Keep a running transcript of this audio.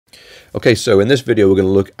Okay, so in this video we're going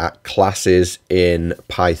to look at classes in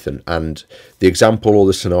Python, and the example or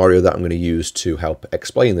the scenario that I'm going to use to help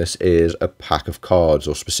explain this is a pack of cards,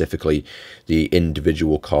 or specifically the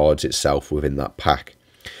individual cards itself within that pack.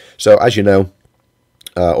 So as you know,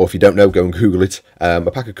 or if you don't know, go and Google it.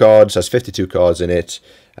 A pack of cards has 52 cards in it,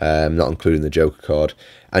 not including the Joker card,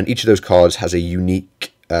 and each of those cards has a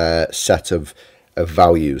unique set of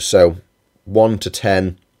values. So 1 to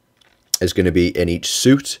 10 is going to be in each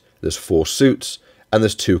suit. There's 4 suits, and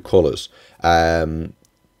there's 2 colours. Of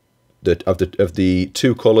the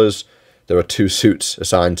 2 colours, there are 2 suits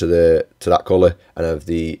assigned to that colour, and of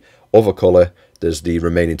the other colour, there's the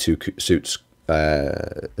remaining 2 suits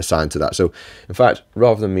assigned to that. So, in fact,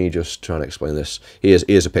 rather than me just trying to explain this,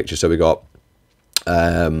 here's a picture. So we got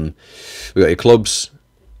your clubs: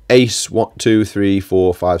 Ace, 1, 2, 3,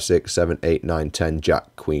 4, 5, 6, 7, 8, 9, 10,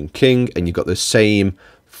 Jack, Queen, King, and you've got the same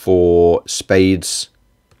for spades.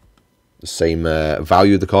 The same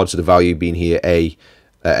value of the card, so the value being here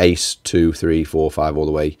Ace, 2, 3, 4, 5, all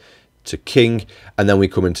the way to King, and then we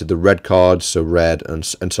come into the red cards, so red and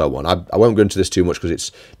so on. I won't go into this too much because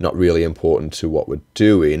it's not really important to what we're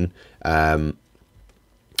doing, as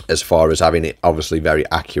far as having it obviously very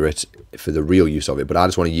accurate for the real use of it, but I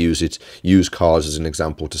just want to use cards as an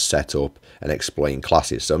example to set up and explain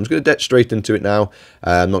classes. So I'm just going to get straight into it now.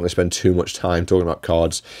 I'm not going to spend too much time talking about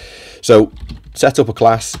cards. So set up a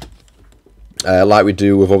class. Like we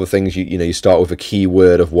do with other things, you start with a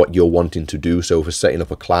keyword of what you're wanting to do. So for setting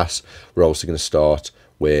up a class, we're also going to start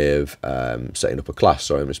with setting up a class.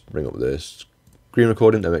 Sorry, I'm just bring up the screen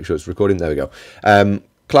recording to make sure it's recording. There we go.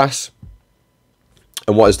 Class.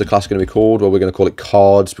 And what is the class going to be called? Well, we're going to call it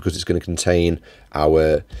cards because it's going to contain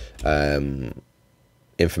our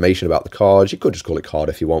information about the cards. You could just call it card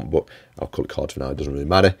if you want, but I'll call it cards for now. It doesn't really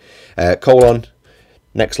matter. Colon.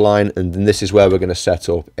 Next line, and then this is where we're going to set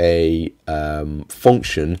up a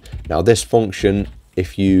function. Now this function,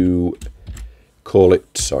 if you call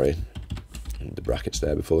it, sorry, the brackets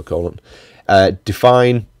there before the colon,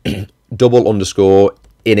 define double underscore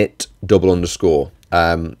init double underscore.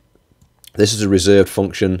 This is a reserved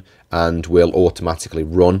function and will automatically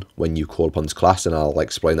run when you call upon this class, and I'll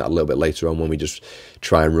explain that a little bit later on when we just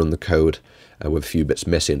try and run the code with a few bits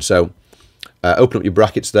missing. So open up your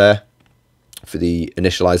brackets there for the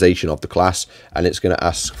initialization of the class, and it's going to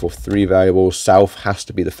ask for 3 variables. Self has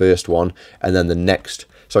to be the first one, and then the next,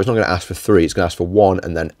 so it's not going to ask for 3, it's going to ask for 1,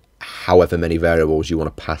 and then however many variables you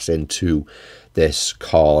want to pass into this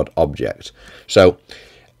card object. So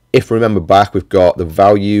if we remember back, we've got the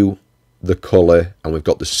value, the color, and we've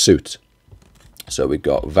got the suit. So we've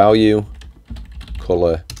got value,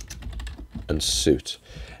 color, and suit.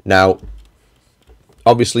 Now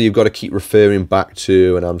obviously, you've got to keep referring back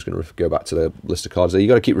to, and I'm just going to go back to the list of cards there. You've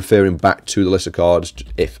got to keep referring back to the list of cards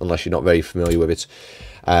unless you're not very familiar with it.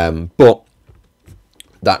 But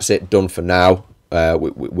that's it, done for now.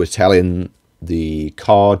 We're telling the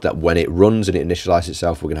card that when it runs and it initializes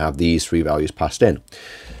itself, we're going to have these 3 values passed in.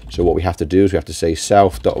 So what we have to do is we have to say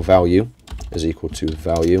self.value is equal to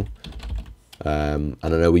value. And I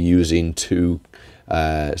know we're using 2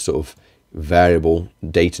 sort of variable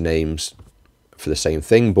data names for the same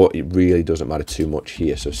thing, but it really doesn't matter too much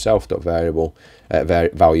here. So self.value,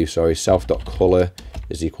 self.color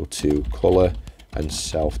is equal to color, and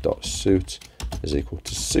self.suit is equal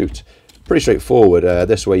to suit. Pretty straightforward.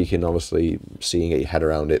 This way you can obviously see and get your head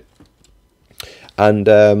around it. And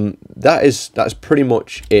that's pretty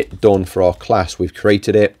much it done for our class. We've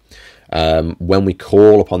created it. When we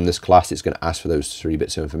call upon this class, it's going to ask for those 3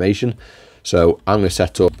 bits of information. So I'm going to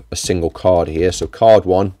set up a single card here. So card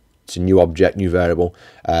 1. It's a new object, new variable.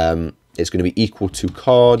 It's going to be equal to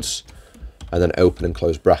cards, and then open and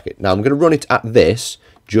close bracket. Now I'm going to run it at this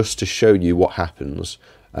just to show you what happens,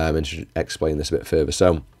 and to explain this a bit further.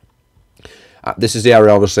 So this is the error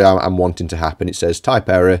obviously I'm wanting to happen. It says type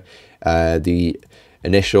error. The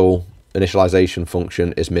initialization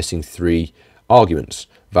function is missing 3 arguments: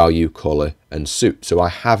 value, color, and suit. So I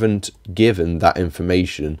haven't given that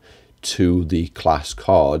information to the class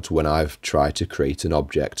cards when I've tried to create an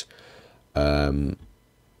object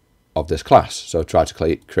of this class. So try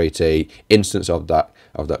to create a instance of that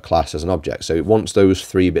class as an object. So it wants those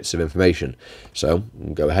 3 bits of information. So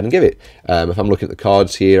go ahead and give it. If I'm looking at the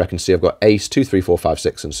cards here, I can see I've got Ace, 2, 3, 4, 5,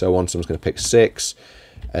 6, and so on. So I'm just going to pick 6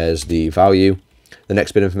 as the value. The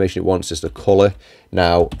next bit of information it wants is the color.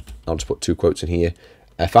 Now I'll just put 2 quotes in here.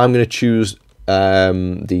 If I'm going to choose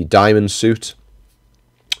the diamond suit,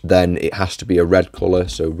 then it has to be a red color,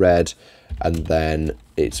 so red, and then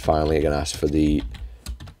it's finally going to ask for the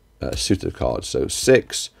suit of the card. So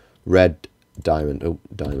 6, red, diamond,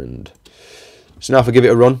 diamond. So now if I give it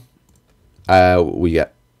a run, we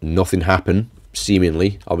get nothing happen,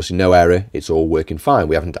 seemingly, obviously no error, it's all working fine.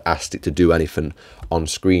 We haven't asked it to do anything on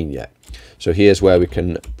screen yet. So here's where we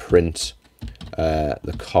can print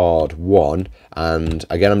the card 1, and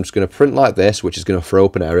again I'm just going to print like this, which is going to throw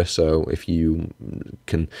up an error. So if you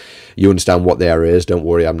understand what the error is, don't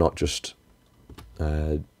worry, I'm not just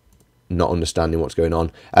not understanding what's going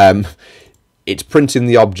on. It's printing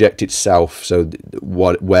the object itself, so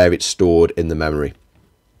where it's stored in the memory.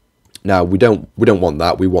 Now we don't want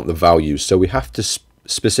that, we want the values, so we have to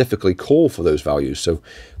specifically call for those values. So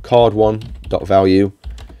card1.value,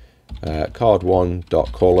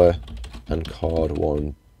 card1.color, and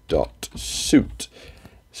card1.suit.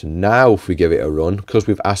 So now if we give it a run, because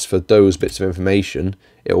we've asked for those bits of information,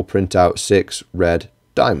 it will print out 6 red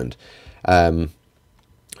diamond.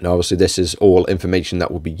 Now obviously this is all information that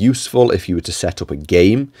would be useful if you were to set up a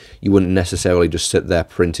game. You wouldn't necessarily just sit there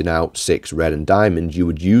printing out 6 red and diamond. You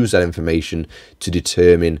would use that information to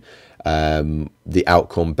determine the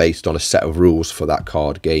outcome based on a set of rules for that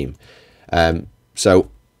card game. So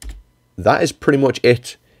that is pretty much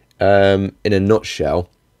it in a nutshell.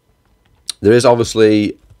 There is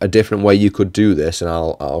obviously a different way you could do this, and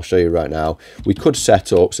I'll show you right now. We could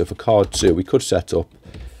set up, so for card 2, we could set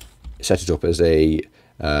it up as a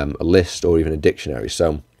list or even a dictionary.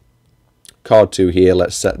 So card 2 here,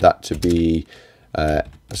 let's set that to be,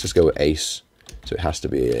 let's just go with ace. So it has to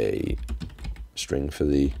be a string for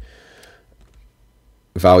the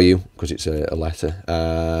value because it's a letter.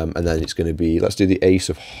 And then it's going to be, let's do the ace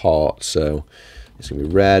of hearts. So it's going to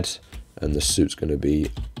be red, and the suit's going to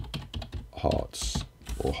be hearts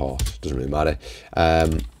or heart, doesn't really matter.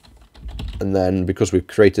 And then because we've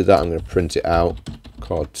created that, I'm going to print it out,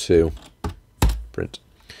 card 2, print.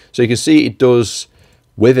 So you can see it does,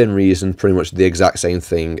 within reason, pretty much the exact same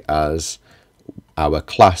thing as our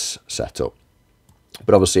class setup,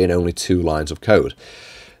 but obviously in only 2 lines of code.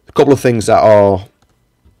 A couple of things that are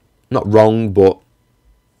not wrong, but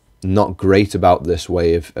not great about this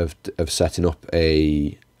way of setting up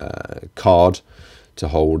a card to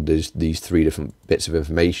hold these 3 different bits of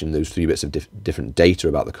information, those 3 bits of different data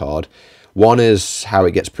about the card. One is how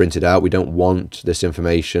it gets printed out. We don't want this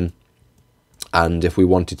information. And if we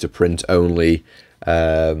wanted to print only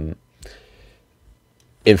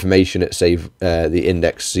information at, say, the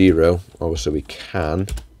index 0, obviously we can.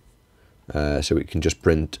 So we can just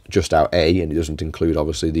print just out A, and it doesn't include,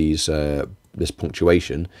 obviously, this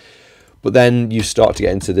punctuation. But then you start to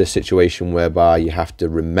get into this situation whereby you have to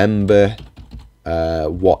remember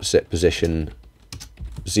what's at position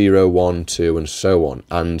 0, 1, 2, and so on.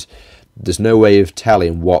 And there's no way of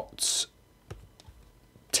telling what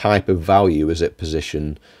type of value is at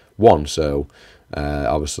position 1. So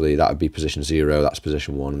obviously that would be position 0, that's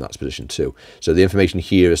position 1, and that's position 2. So the information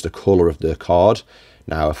here is the color of the card.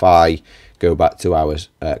 Now if I go back to our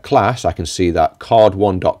class, I can see that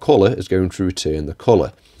card1.color is going to return the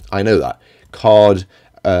color. I know that. Card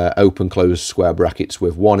open close square brackets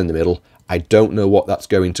with 1 in the middle, I don't know what that's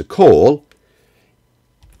going to call.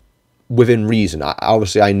 Within reason,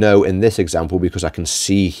 obviously I know in this example, because I can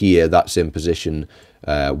see here that's in position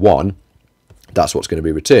 1, that's what's going to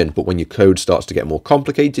be returned. But when your code starts to get more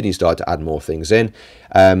complicated and you start to add more things in,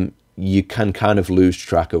 you can kind of lose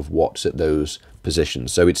track of what's at those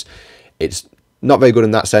positions. So it's not very good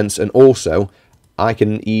in that sense. And also I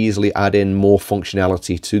can easily add in more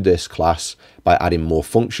functionality to this class by adding more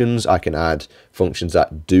functions. I can add functions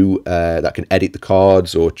that that can edit the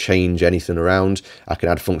cards or change anything around. I can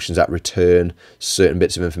add functions that return certain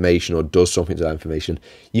bits of information or does something to that information.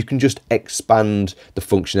 You can just expand the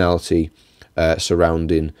functionality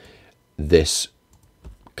surrounding this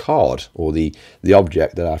card, or the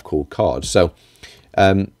object that I've called card. So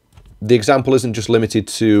the example isn't just limited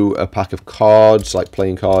to a pack of cards, like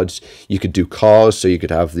playing cards. You could do cars, so you could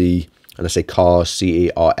have the, and I say cars,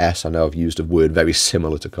 C-A-R-S, I know I've used a word very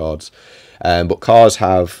similar to cards, but cars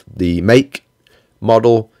have the make,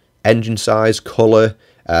 model, engine size, colour,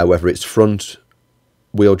 whether it's front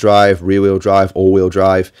wheel drive, rear wheel drive, all-wheel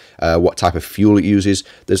drive, what type of fuel it uses.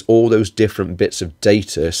 There's all those different bits of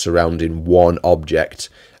data surrounding one object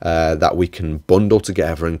that we can bundle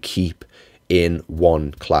together and keep in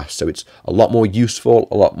one class. So it's a lot more useful,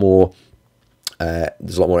 a lot more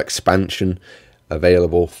there's a lot more expansion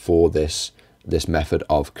available for this method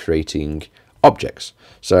of creating objects.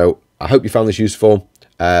 So I hope you found this useful.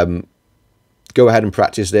 Go ahead and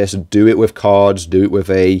practice this. Do it with cards, do it with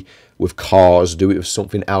cars, do it with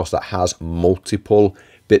something else that has multiple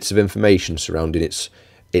bits of information surrounding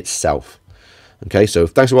itself. Okay, so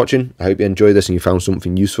thanks for watching. I hope you enjoyed this and you found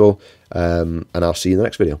something useful, and I'll see you in the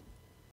next video.